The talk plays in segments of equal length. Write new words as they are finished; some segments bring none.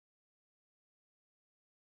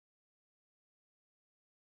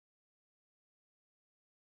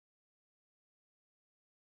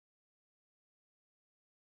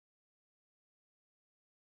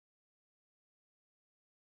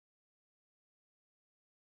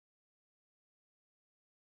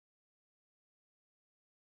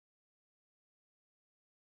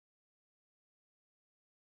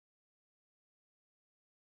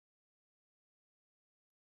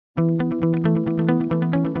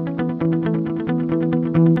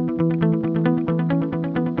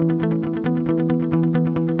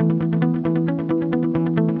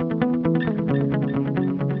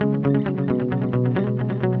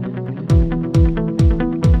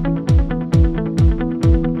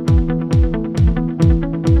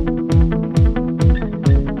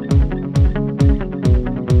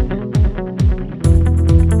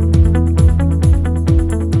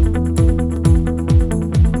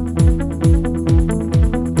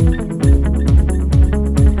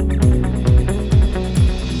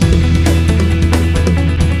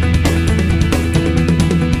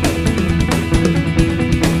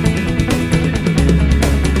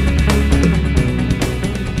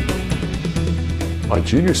My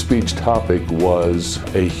junior speech topic was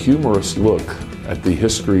a humorous look at the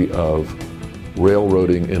history of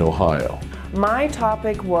railroading in Ohio. My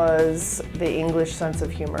topic was the English sense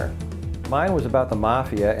of humor. Mine was about the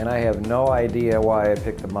mafia, and I have no idea why I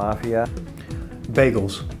picked the mafia.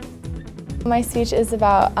 Bagels. My speech is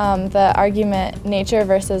about the argument nature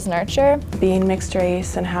versus nurture. Being mixed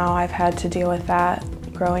race and how I've had to deal with that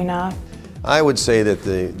growing up. I would say that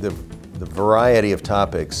the variety of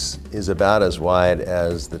topics is about as wide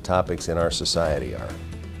as the topics in our society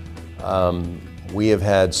are. We have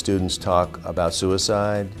had students talk about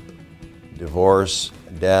suicide, divorce,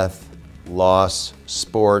 death, loss,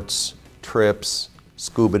 sports, trips,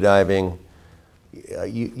 scuba diving,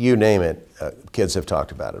 you name it, kids have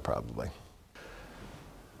talked about it probably.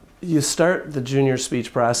 You start the junior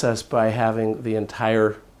speech process by having the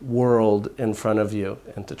entire world in front of you,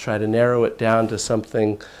 and to try to narrow it down to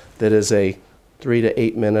something that is a 3 to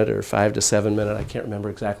 8 minute or 5 to 7 minute, I can't remember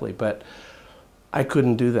exactly, but I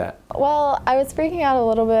couldn't do that. Well, I was freaking out a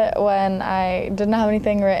little bit when I didn't have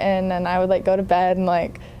anything written, and I would like go to bed and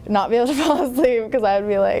like not be able to fall asleep because I would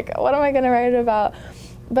be like, what am I going to write about?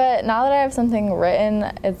 But now that I have something written,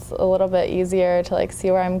 it's a little bit easier to like see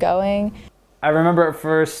where I'm going. I remember at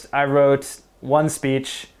first I wrote one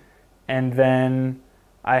speech, and then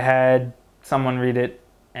I had someone read it,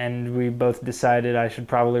 and we both decided I should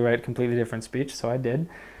probably write a completely different speech, so I did.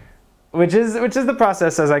 Which is the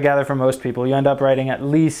process, as I gather from most people. You end up writing at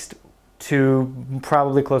least 2,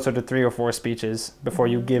 probably closer to 3 or 4 speeches before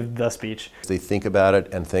you give the speech. They think about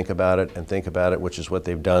it and think about it and think about it, which is what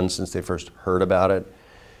they've done since they first heard about it.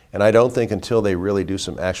 And I don't think until they really do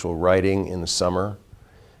some actual writing in the summer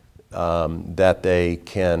that they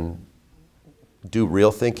can do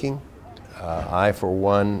real thinking. I, for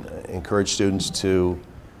one, encourage students to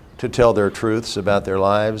tell their truths about their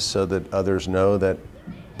lives so that others know that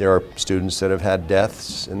there are students that have had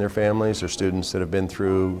deaths in their families, there are students that have been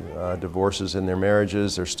through divorces in their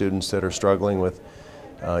marriages, there are students that are struggling with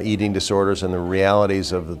eating disorders and the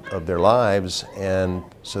realities of their lives, and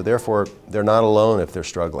so therefore they're not alone if they're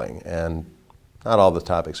struggling. And not all the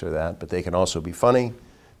topics are that, but they can also be funny.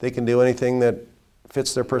 They can do anything that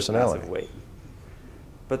fits their personality. Weight.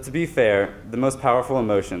 But to be fair, the most powerful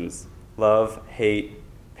emotions, love, hate,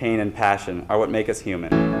 pain, and passion, are what make us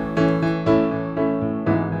human.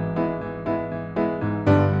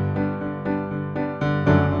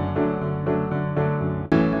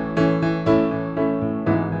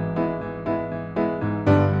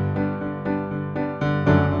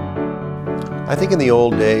 I think in the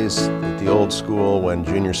old days, at the old school, when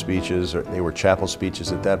junior speeches, or they were chapel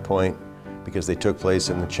speeches at that point, because they took place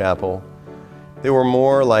in the chapel, they were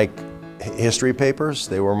more like history papers.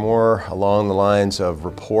 They were more along the lines of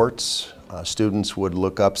reports. Students would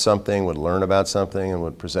look up something, would learn about something, and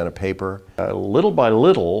would present a paper. Little by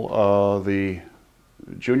little, the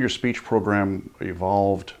junior speech program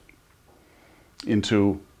evolved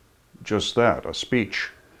into just that, a speech.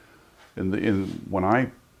 When I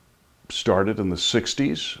started in the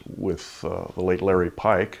 60s with the late Larry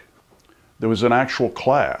Pike, there was an actual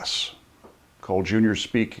class called junior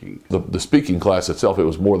speaking. The speaking class itself, it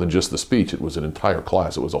was more than just the speech, it was an entire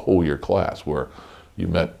class. It was a whole year class where you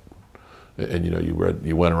met and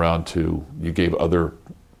you went around to, you gave other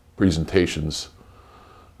presentations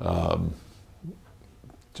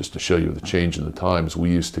just to show you the change in the times.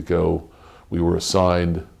 We were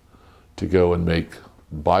assigned to go and make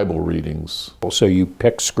Bible readings. So you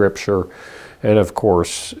pick scripture, and of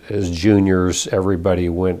course, as juniors, everybody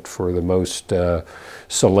went for the most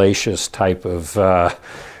salacious type of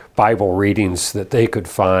Bible readings that they could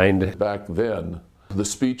find. Back then, the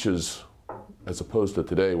speeches, as opposed to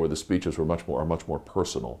today, where the speeches were much more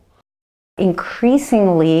personal.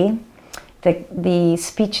 Increasingly, the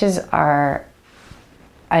speeches are,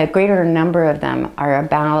 a greater number of them are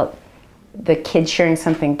about the kids sharing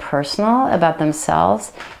something personal about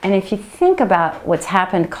themselves. And if you think about what's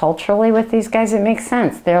happened culturally with these guys, it makes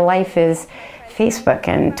sense. Their life is Facebook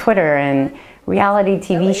and Twitter and reality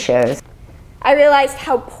TV shows. I realized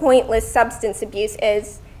how pointless substance abuse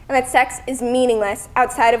is, and that sex is meaningless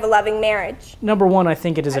outside of a loving marriage. Number one, I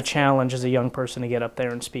think it is a challenge as a young person to get up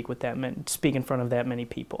there and speak in front of that many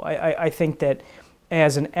people. I think that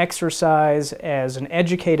as an exercise, as an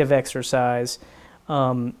educative exercise,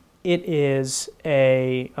 it's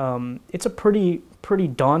a pretty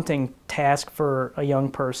daunting task for a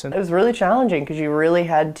young person. It was really challenging because you really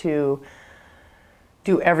had to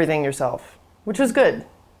do everything yourself, which was good.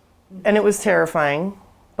 And it was terrifying,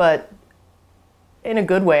 but in a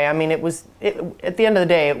good way. I mean, at the end of the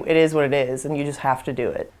day, it is what it is, and you just have to do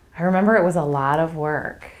it. I remember it was a lot of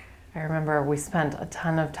work. I remember we spent a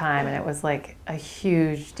ton of time, and it was like a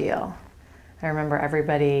huge deal. I remember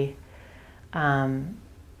everybody,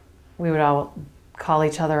 we would all call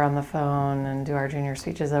each other on the phone and do our junior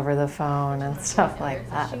speeches over the phone and stuff like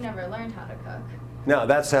that. She never learned how to cook. Now,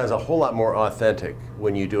 that sounds a whole lot more authentic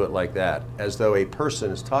when you do it like that, as though a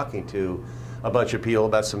person is talking to a bunch of people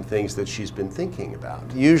about some things that she's been thinking about.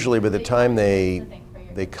 Usually by the time they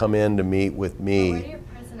come in to meet with me,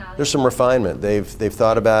 there's some refinement. They've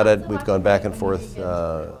thought about it. We've gone back and forth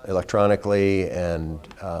electronically, and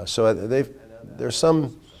so there's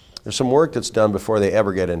some work that's done before they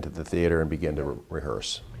ever get into the theater and begin to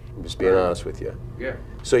rehearse. I'm just being honest with you. Yeah.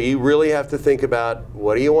 So you really have to think about,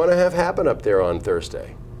 what do you want to have happen up there on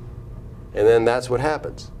Thursday? And then that's what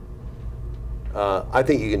happens. I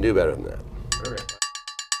think you can do better than that. All right.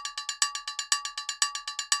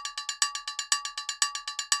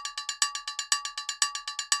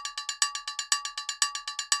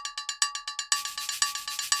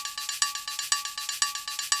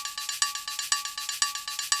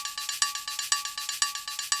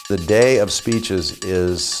 The day of speeches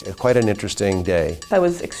is quite an interesting day. I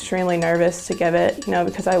was extremely nervous to give it,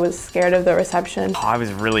 because I was scared of the reception. I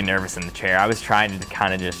was really nervous in the chair. I was trying to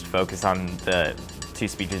kind of just focus on the two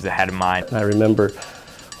speeches ahead of mine. I remember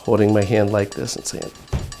holding my hand like this and saying,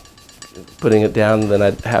 putting it down, and then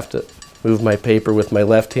I'd have to move my paper with my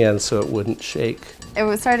left hand so it wouldn't shake.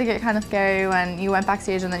 It started to get kind of scary when you went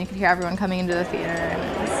backstage and then you could hear everyone coming into the theater. And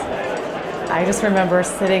I just remember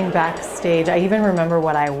sitting backstage. I even remember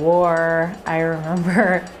what I wore. I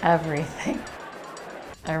remember everything.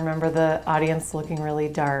 I remember the audience looking really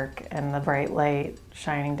dark and the bright light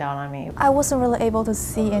shining down on me. I wasn't really able to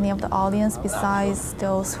see any of the audience besides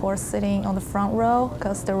those who were sitting on the front row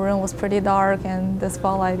because the room was pretty dark and the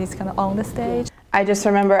spotlight is kind of on the stage. I just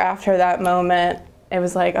remember after that moment, it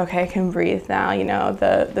was like, okay, I can breathe now.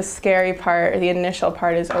 The scary part, or the initial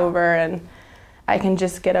part is over, and I can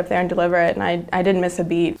just get up there and deliver it, and I didn't miss a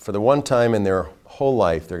beat. For the one time in their whole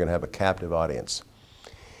life, they're going to have a captive audience.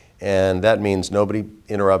 And that means nobody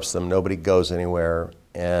interrupts them, nobody goes anywhere.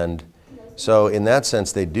 And so in that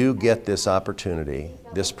sense, they do get this opportunity,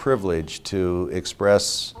 this privilege to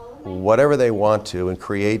express whatever they want to and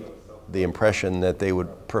create the impression that they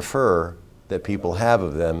would prefer that people have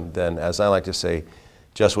of them than, as I like to say,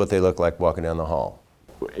 just what they look like walking down the hall.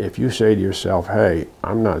 If you say to yourself, hey,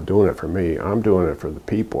 I'm not doing it for me, I'm doing it for the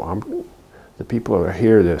people. The people that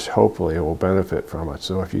hear this, hopefully, will benefit from it.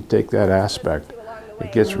 So if you take that aspect,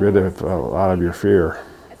 it gets rid of a lot of your fear.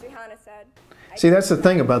 See, that's the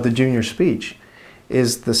thing about the junior speech,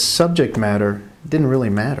 is the subject matter didn't really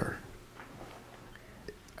matter.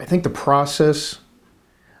 I think the process,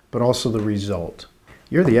 but also the result.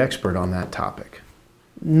 You're the expert on that topic.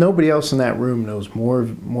 Nobody else in that room knows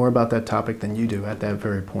more about that topic than you do at that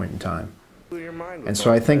very point in time. And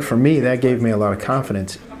so I think for me, that gave me a lot of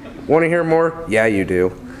confidence. Want to hear more? Yeah, you do.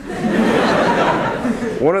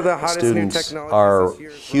 One of the hottest Students new technologies are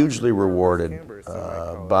hugely rewarded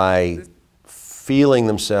by feeling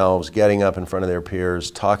themselves getting up in front of their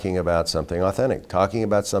peers, talking about something authentic, talking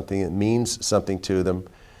about something that means something to them,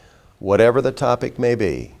 whatever the topic may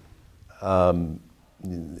be.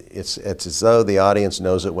 It's as though the audience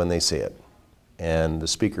knows it when they see it, and the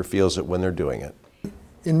speaker feels it when they're doing it.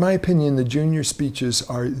 In my opinion, the junior speeches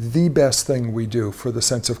are the best thing we do for the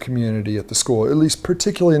sense of community at the school, at least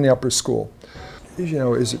particularly in the upper school.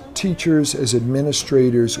 As teachers, as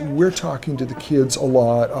administrators, we're talking to the kids a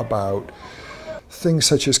lot about things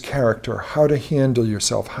such as character, how to handle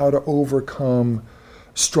yourself, how to overcome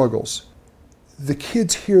struggles. The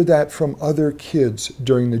kids hear that from other kids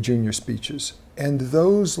during the junior speeches. And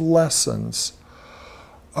those lessons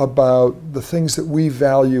about the things that we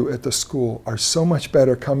value at the school are so much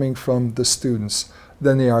better coming from the students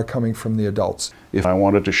than they are coming from the adults. If I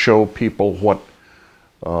wanted to show people what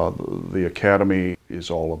the academy is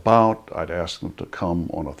all about. I'd ask them to come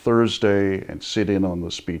on a Thursday and sit in on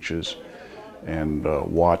the speeches and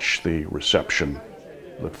watch the reception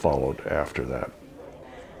that followed after that.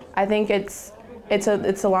 I think it's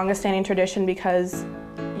the longest standing tradition because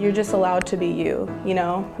you're just allowed to be you, you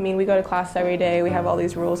know? I mean, we go to class every day, we have all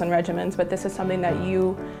these rules and regimens, but this is something that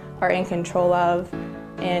you are in control of,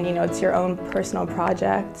 and you know, it's your own personal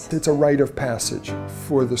project. It's a rite of passage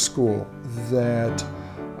for the school that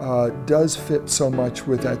does fit so much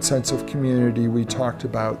with that sense of community we talked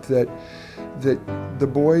about, that the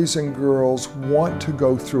boys and girls want to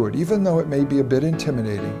go through it, even though it may be a bit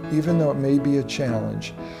intimidating, even though it may be a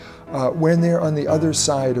challenge. When they're on the other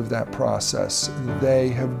side of that process, they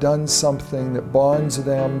have done something that bonds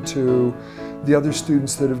them to the other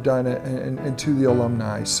students that have done it and to the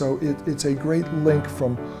alumni. So it's a great link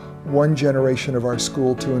from one generation of our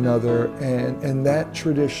school to another, and that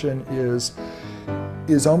tradition is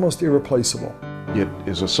almost irreplaceable. It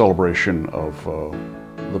is a celebration of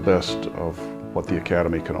the best of what the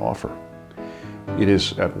Academy can offer. It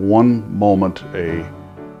is at one moment a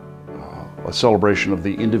celebration of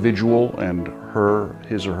the individual and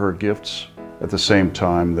his or her gifts, at the same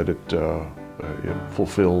time that it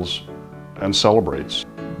fulfills and celebrates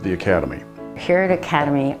the Academy. Here at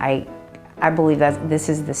Academy, I believe that this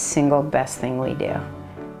is the single best thing we do.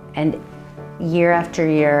 And year after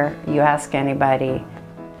year, you ask anybody,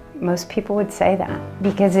 most people would say that,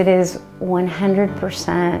 because it is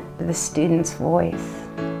 100% the student's voice.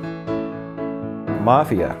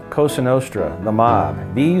 Mafia, Cosa Nostra, the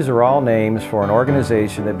mob, these are all names for an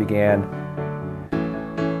organization that began.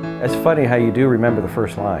 It's funny how you do remember the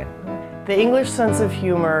first line. The English sense of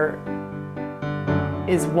humor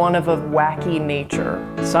is one of a wacky nature.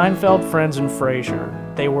 Seinfeld, Friends, and Frasier.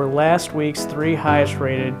 They were last week's 3 highest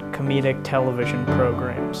rated comedic television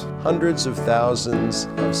programs. Hundreds of thousands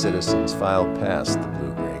of citizens filed past the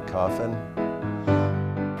blue-gray coffin.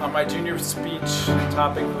 My junior speech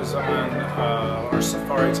topic was on our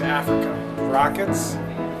safari to Africa. Rockets,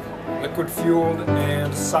 liquid fueled,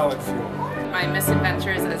 and solid fuel. My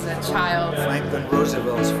misadventures as a child. Franklin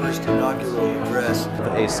Roosevelt's first inaugural address.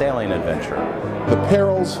 A sailing adventure. The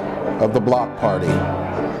perils of the block party.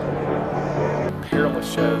 Père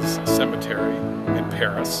Lachaise Cemetery in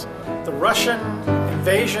Paris. The Russian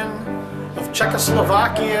invasion of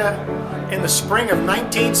Czechoslovakia in the spring of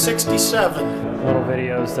 1967. Little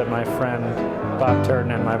videos that my friend Bob Turton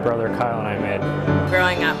and my brother Kyle and I made.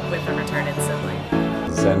 Growing up with a retarded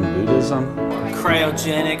sibling. Zen Buddhism.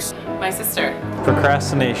 Cryogenics. My sister.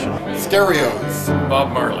 Procrastination. Stereos.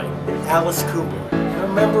 Bob Marley. Alice Cooper.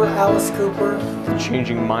 Remember Alice Cooper?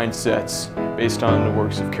 Changing mindsets based on the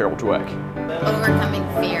works of Carol Dweck. Overcoming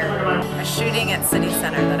fear. A shooting at City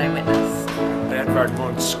Center that I witnessed. That part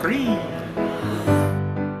won't scream.